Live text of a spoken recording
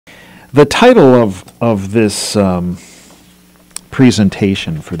The title of this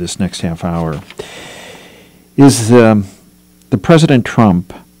presentation for this next half hour is the President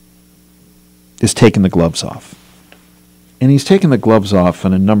Trump is taking the gloves off. And he's taking the gloves off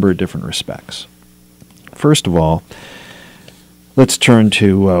in a number of different respects. First of all, let's turn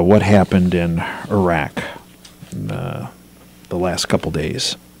to what happened in Iraq in the last couple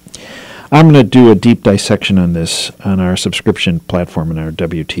days. I'm going to do a deep dissection on this on our subscription platform in our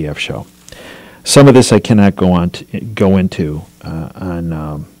WTF show. Some of this I cannot go into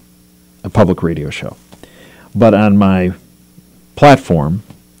on a public radio show. But on my platform,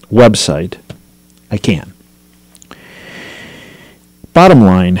 website, I can. Bottom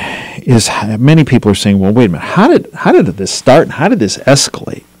line is, many people are saying, well, wait a minute, how did this start and how did this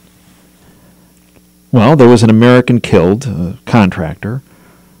escalate? Well, there was an American killed, a contractor,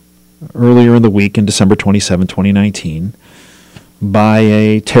 earlier in the week in December 27, 2019, by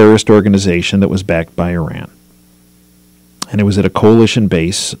a terrorist organization that was backed by Iran. And it was at a coalition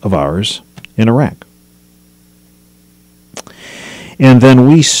base of ours in Iraq. And then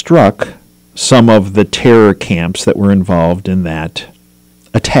we struck some of the terror camps that were involved in that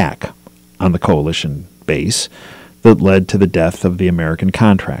attack on the coalition base that led to the death of the American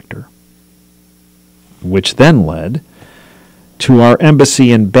contractor, which then led to our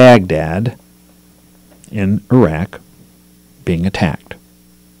embassy in Baghdad in Iraq being attacked.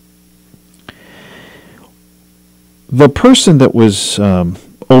 The person that was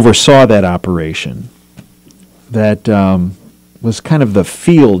oversaw that operation, that was kind of the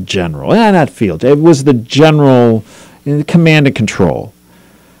field general, not field, it was the general command and control,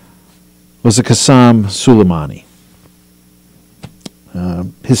 was a Qasem Soleimani.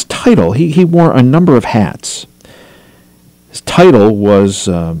 His title, he wore a number of hats. His title was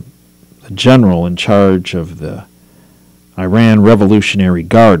the general in charge of the Iran Revolutionary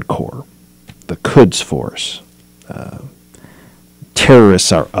Guard Corps, the Quds Force.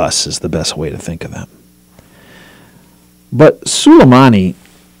 Terrorists are us is the best way to think of them. But Soleimani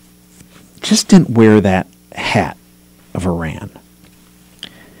just didn't wear that hat of Iran.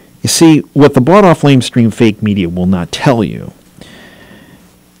 You see, what the bought-off lamestream fake media will not tell you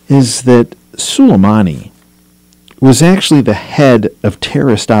is that Soleimani was actually the head of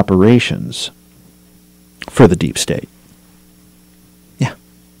terrorist operations for the deep state. Yeah,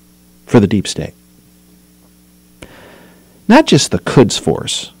 for the deep state. Not just the Quds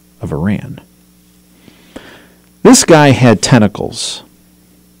Force of Iran. This guy had tentacles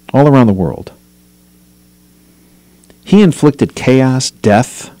all around the world. He inflicted chaos,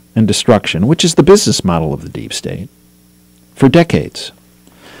 death, and destruction, which is the business model of the deep state, for decades.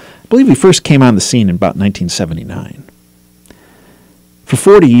 I believe he first came on the scene in about 1979. For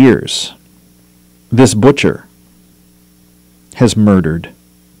 40 years, this butcher has murdered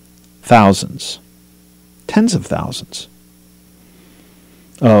thousands, tens of thousands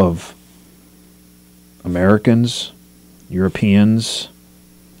of Americans, Europeans,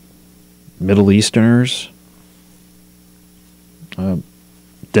 Middle Easterners,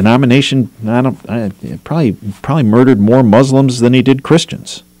 denomination, probably murdered more Muslims than he did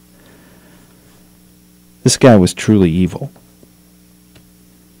Christians. This guy was truly evil.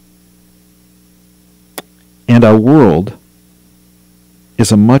 And our world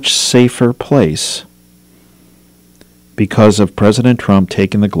is a much safer place because of President Trump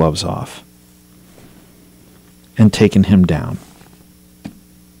taking the gloves off and taking him down.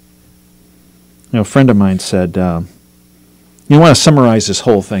 A friend of mine said, you want to summarize this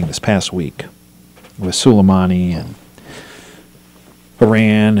whole thing this past week with Soleimani and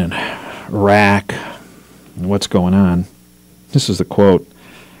Iran and Iraq and what's going on. This is the quote.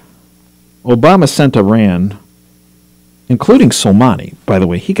 Obama sent Iran, including Soleimani, by the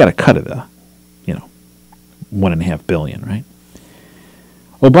way, he got a cut of the, $1.5 billion, right?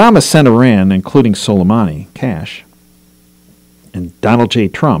 Obama sent Iran, including Soleimani, cash, and Donald J.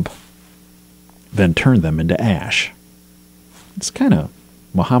 Trump then turned them into ash. It's kind of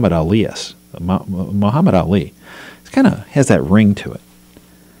Muhammad Ali-esque. Muhammad Ali. It kind of has that ring to it.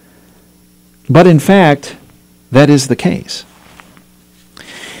 But in fact, that is the case.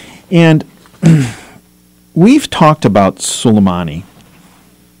 And we've talked about Soleimani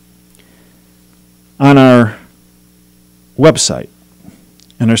on our website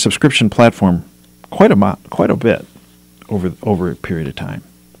and our subscription platform quite a bit over a period of time.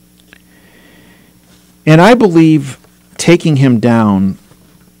 And I believe taking him down,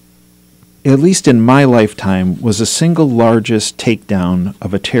 at least in my lifetime, was the single largest takedown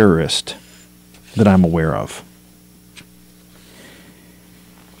of a terrorist that I'm aware of.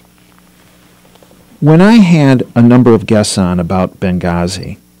 When I had a number of guests on about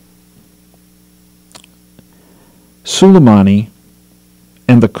Benghazi, Soleimani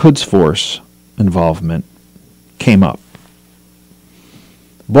and the Quds Force involvement came up.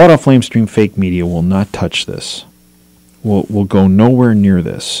 Bought Off Lamestream Fake Media will not touch this. We'll go nowhere near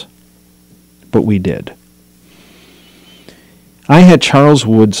this. But we did. I had Charles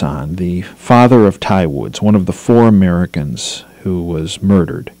Woods on, the father of Ty Woods, one of the 4 Americans who was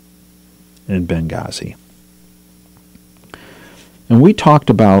murdered in Benghazi. And we talked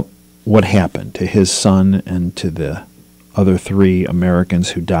about what happened to his son and to the other 3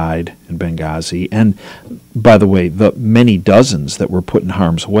 Americans who died in Benghazi. And, by the way, the many dozens that were put in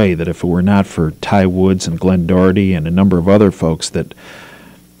harm's way, that if it were not for Ty Woods and Glenn Doherty and a number of other folks that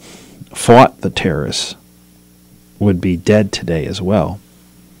fought the terrorists, would be dead today as well.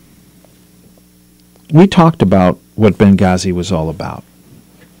 We talked about what Benghazi was all about.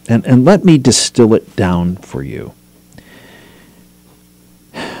 And let me distill it down for you.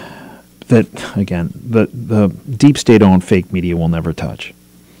 That, again, the deep state-owned fake media will never touch.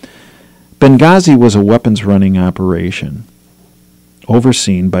 Benghazi was a weapons-running operation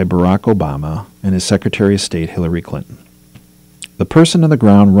overseen by Barack Obama and his Secretary of State, Hillary Clinton. The person on the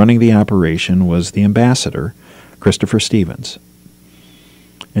ground running the operation was the ambassador, Christopher Stevens.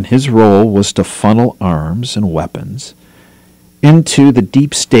 And his role was to funnel arms and weapons into the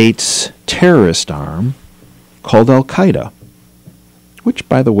deep state's terrorist arm called Al-Qaeda, which,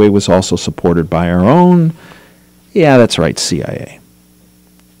 by the way, was also supported by our own, yeah, that's right, CIA.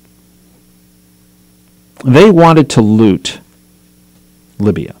 They wanted to loot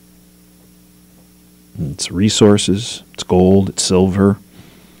Libya. Its resources, its gold, its silver,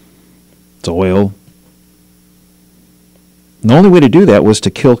 its oil. And the only way to do that was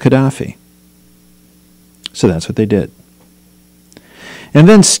to kill Gaddafi. So that's what they did. And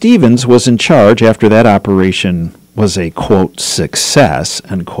then Stevens was in charge after that operation was a, quote, success,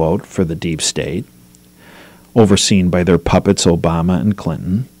 unquote, for the deep state, overseen by their puppets Obama and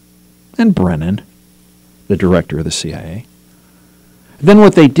Clinton, and Brennan, the director of the CIA. Then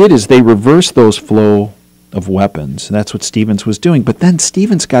what they did is they reversed those flow of weapons. And that's what Stevens was doing. But then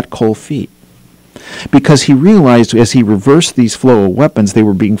Stevens got cold feet, because he realized as he reversed these flow of weapons, they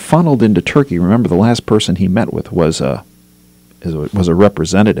were being funneled into Turkey. Remember, the last person he met with was a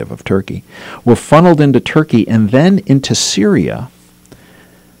representative of Turkey, were funneled into Turkey and then into Syria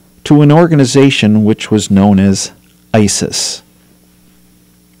to an organization which was known as ISIS.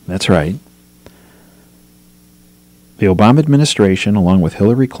 That's right. The Obama administration, along with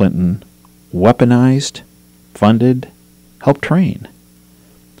Hillary Clinton, weaponized, funded, helped train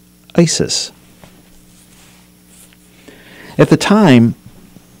ISIS. At the time,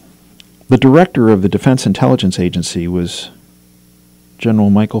 the director of the Defense Intelligence Agency was General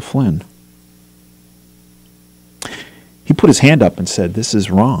Michael Flynn. He put his hand up and said, "This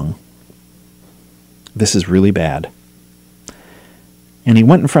is wrong. This is really bad." And he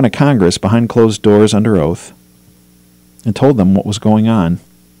went in front of Congress behind closed doors under oath and told them what was going on.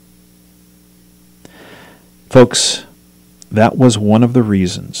 Folks, that was one of the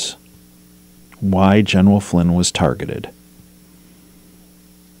reasons why General Flynn was targeted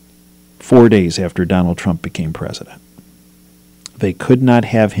 4 days after Donald Trump became president. They could not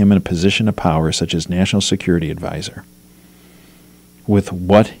have him in a position of power such as National Security Advisor with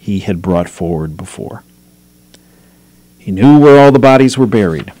what he had brought forward before. He knew where all the bodies were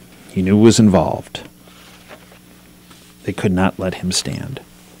buried. He knew who was involved. They could not let him stand.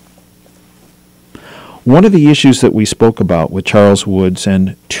 One of the issues that we spoke about with Charles Woods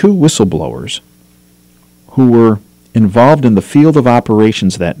and 2 whistleblowers who were involved in the field of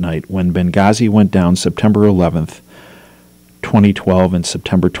operations that night when Benghazi went down September 11th, 2012 and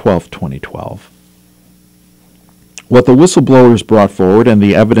September 12th, 2012. What the whistleblowers brought forward and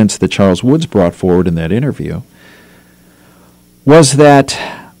the evidence that Charles Woods brought forward in that interview was that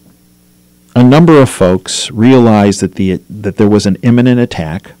a number of folks realized that there was an imminent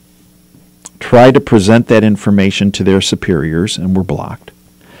attack, tried to present that information to their superiors and were blocked.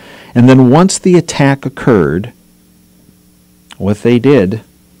 And then once the attack occurred, what they did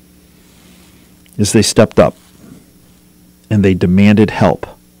is they stepped up and they demanded help,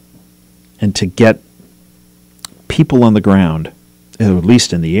 and to get people on the ground, at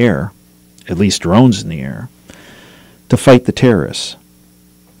least in the air, at least drones in the air, to fight the terrorists.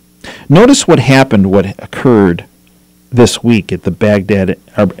 Notice what occurred this week at the Baghdad,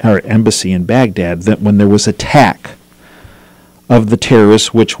 our embassy in Baghdad, that when there was attack of the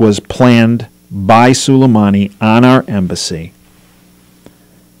terrorists, which was planned by Soleimani on our embassy.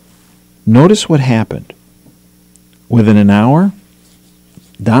 Notice what happened. Within an hour,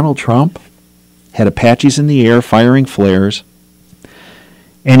 Donald Trump had Apaches in the air firing flares,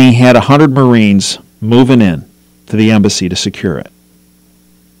 and he had 100 Marines moving in to the embassy to secure it.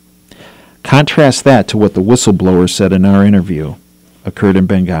 Contrast that to what the whistleblower said in our interview occurred in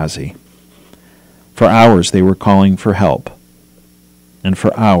Benghazi. For hours they were calling for help, and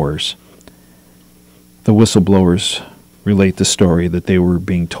for hours the whistleblowers relate the story that they were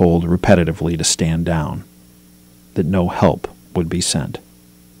being told repetitively to stand down, that no help would be sent.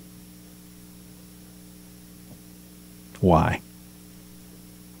 Why?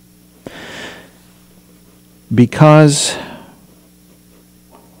 Because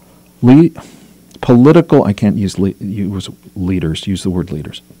political, I can't use leaders, use the word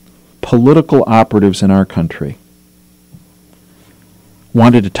leaders. Political operatives in our country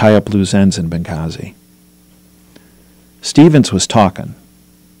wanted to tie up loose ends in Benghazi. Stevens was talking.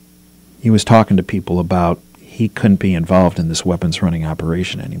 He was talking to people about he couldn't be involved in this weapons running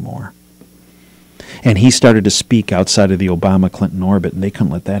operation anymore. And he started to speak outside of the Obama-Clinton orbit, and they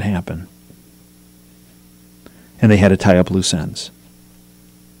couldn't let that happen. And they had to tie up loose ends.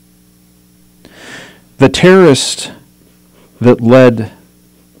 The terrorist that led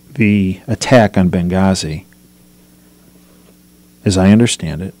the attack on Benghazi, as I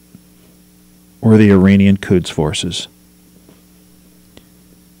understand it, were the Iranian Quds forces.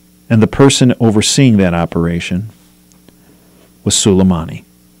 And the person overseeing that operation was Soleimani.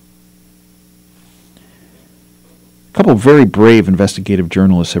 A couple of very brave investigative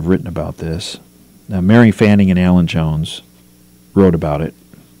journalists have written about this. Now, Mary Fanning and Alan Jones wrote about it.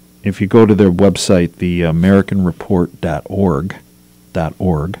 If you go to their website, the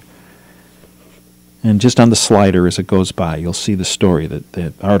AmericanReport.org, and just on the slider as it goes by, you'll see the story,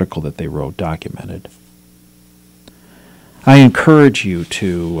 the article that they wrote documented. I encourage you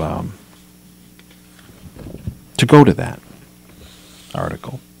to go to that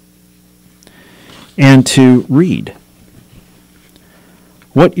article and to read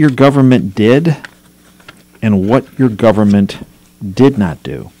what your government did and what your government did not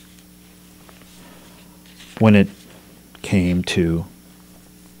do when it came to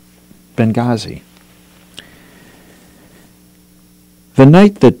Benghazi. The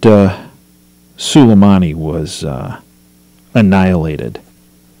night that Soleimani was annihilated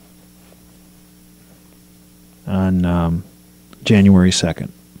on January 2nd,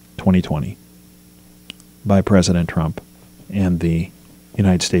 2020, by President Trump and the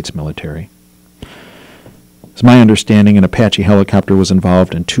United States military. It's my understanding an Apache helicopter was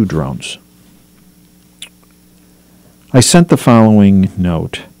involved and 2 drones. I sent the following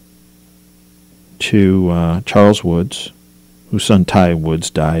note to Charles Woods, whose son Ty Woods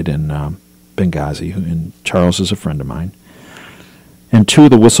died in Benghazi, and Charles is a friend of mine, and 2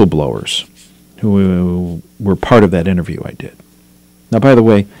 of the whistleblowers who were part of that interview I did. Now, by the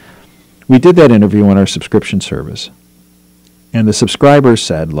way, we did that interview on our subscription service, and the subscribers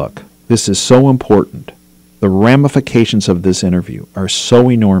said, look, this is so important. The ramifications of this interview are so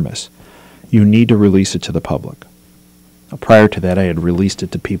enormous, you need to release it to the public. Now, prior to that, I had released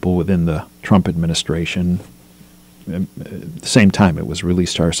it to people within the Trump administration. At the same time, it was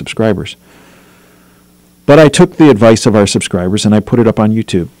released to our subscribers. But I took the advice of our subscribers and I put it up on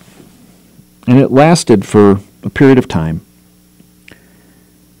YouTube. And it lasted for a period of time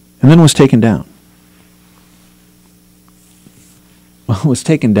and then was taken down. Well, it was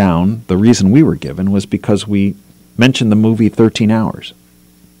taken down. The reason we were given was because we mentioned the movie 13 Hours.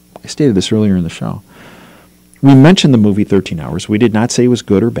 I stated this earlier in the show. We mentioned the movie 13 Hours. We did not say it was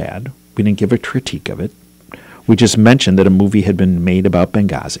good or bad. We didn't give a critique of it. We just mentioned that a movie had been made about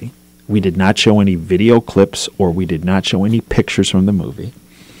Benghazi. We did not show any video clips or we did not show any pictures from the movie.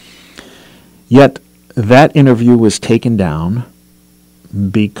 Yet that interview was taken down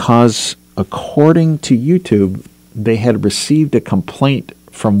because, according to YouTube, they had received a complaint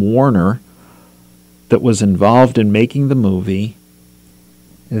from Warner that was involved in making the movie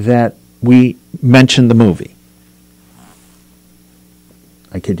that we mentioned the movie.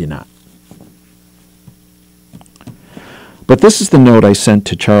 I kid you not. But this is the note I sent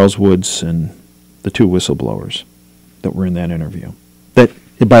to Charles Woods and the 2 whistleblowers that were in that interview. That,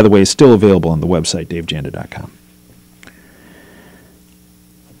 by the way, is still available on the website, davejanda.com.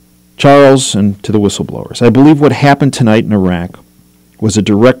 Charles, and to the whistleblowers, I believe what happened tonight in Iraq was a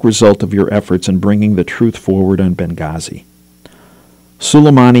direct result of your efforts in bringing the truth forward on Benghazi.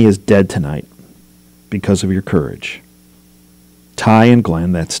 Soleimani is dead tonight because of your courage. Ty and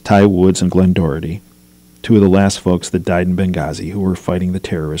Glenn, that's Ty Woods and Glenn Doherty, 2 of the last folks that died in Benghazi who were fighting the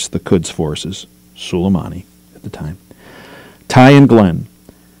terrorists, the Quds forces, Soleimani at the time. Ty and Glenn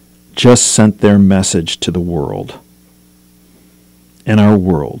just sent their message to the world. And our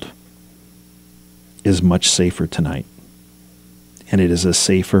world is much safer tonight. And it is a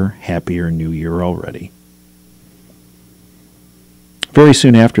safer, happier new year already. Very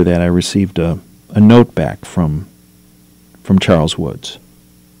soon after that, I received a note back from Charles Woods.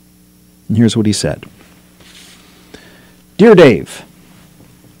 And here's what he said. Dear Dave,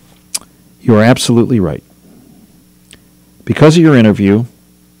 you are absolutely right. Because of your interview,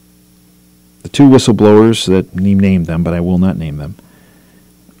 the two whistleblowers that named them, but I will not name them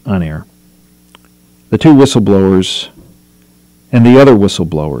on air, the two whistleblowers and the other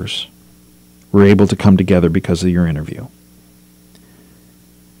whistleblowers were able to come together because of your interview.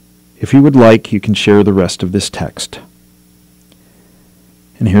 If you would like, you can share the rest of this text.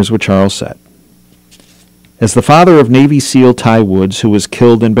 And here's what Charles said. As the father of Navy SEAL Ty Woods, who was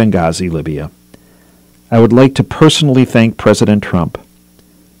killed in Benghazi, Libya, I would like to personally thank President Trump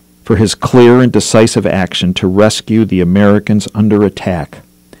for his clear and decisive action to rescue the Americans under attack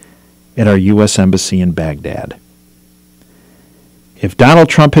at our U.S. Embassy in Baghdad. If Donald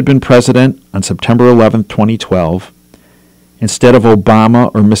Trump had been president on September 11, 2012, instead of Obama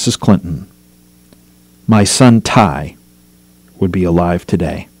or Mrs. Clinton, my son Ty would be alive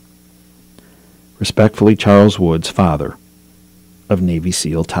today. Respectfully, Charles Woods, father of Navy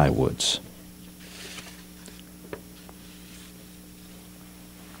SEAL Ty Woods.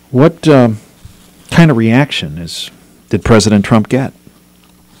 What kind of reaction did President Trump get?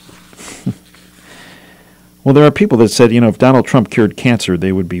 Well, there are people that said, if Donald Trump cured cancer,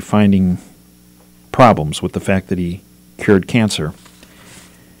 they would be finding problems with the fact that he cured cancer.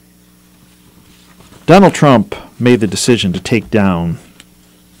 Donald Trump made the decision to take down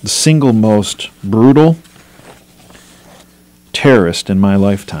the single most brutal terrorist in my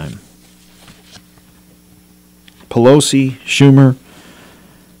lifetime. Pelosi, Schumer,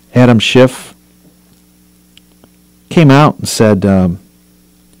 Adam Schiff came out and said,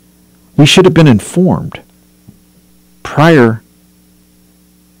 we should have been informed prior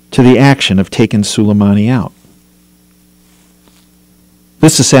to the action of taking Soleimani out.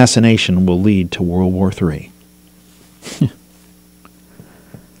 This assassination will lead to World War III.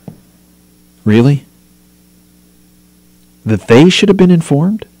 Really? That they should have been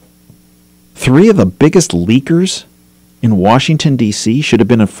informed? 3 of the biggest leakers in Washington, D.C. should have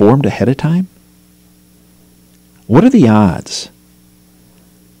been informed ahead of time? What are the odds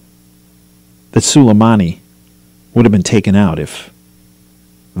that Soleimani would have been taken out if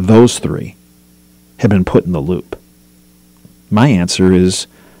those 3 had been put in the loop? My answer is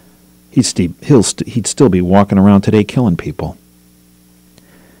he'd still be walking around today killing people.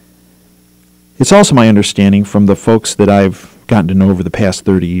 It's also my understanding from the folks that I've gotten to know over the past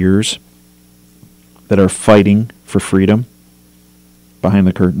 30 years that are fighting for freedom behind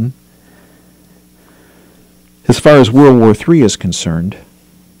the curtain. As far as World War III is concerned,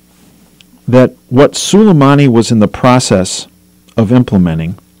 that what Soleimani was in the process of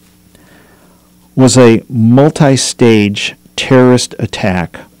implementing was a multi-stage terrorist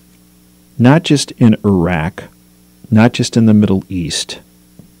attack, not just in Iraq, not just in the Middle East,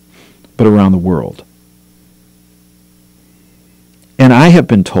 but around the world. And I have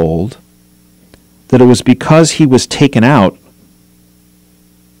been told that it was because he was taken out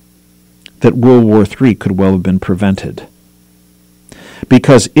that World War III could well have been prevented.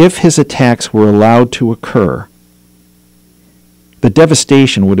 Because if his attacks were allowed to occur, the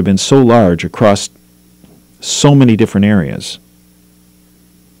devastation would have been so large across so many different areas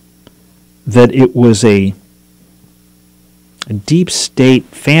that it was a deep state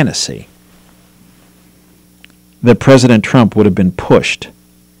fantasy that President Trump would have been pushed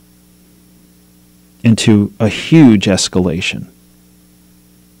into a huge escalation,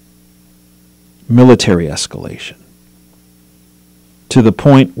 military escalation, to the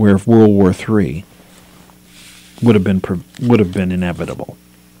point where World War III would have been inevitable.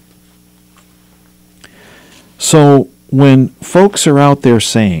 So when folks are out there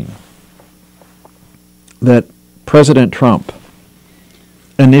saying that President Trump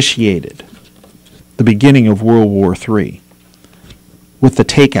initiated the beginning of World War III with the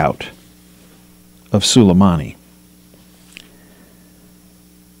takeout of Soleimani,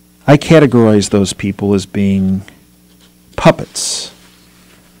 I categorize those people as being puppets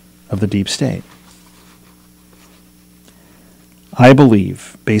of the deep state. I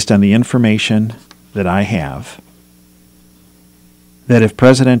believe, based on the information that I have, that if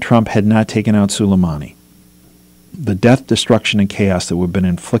President Trump had not taken out Soleimani, the death, destruction, and chaos that would have been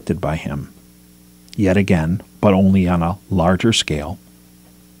inflicted by him, yet again, but only on a larger scale,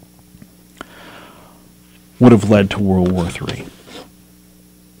 would have led to World War III.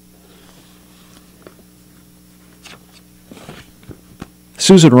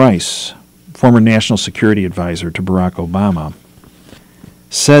 Susan Rice, former national security advisor to Barack Obama,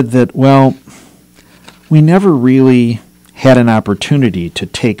 said that, well, we never really had an opportunity to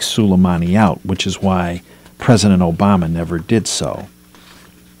take Soleimani out, which is why President Obama never did so.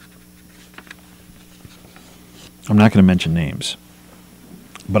 I'm not going to mention names,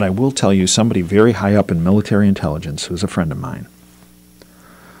 but I will tell you somebody very high up in military intelligence, who's a friend of mine,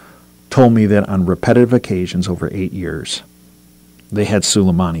 told me that on repetitive occasions over 8 years, they had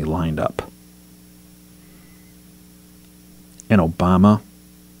Soleimani lined up. And Obama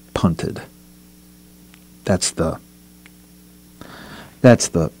punted. That's the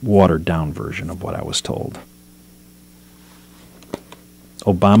watered down version of what I was told.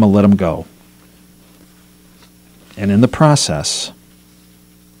 Obama let him go. And in the process,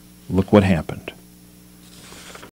 look what happened.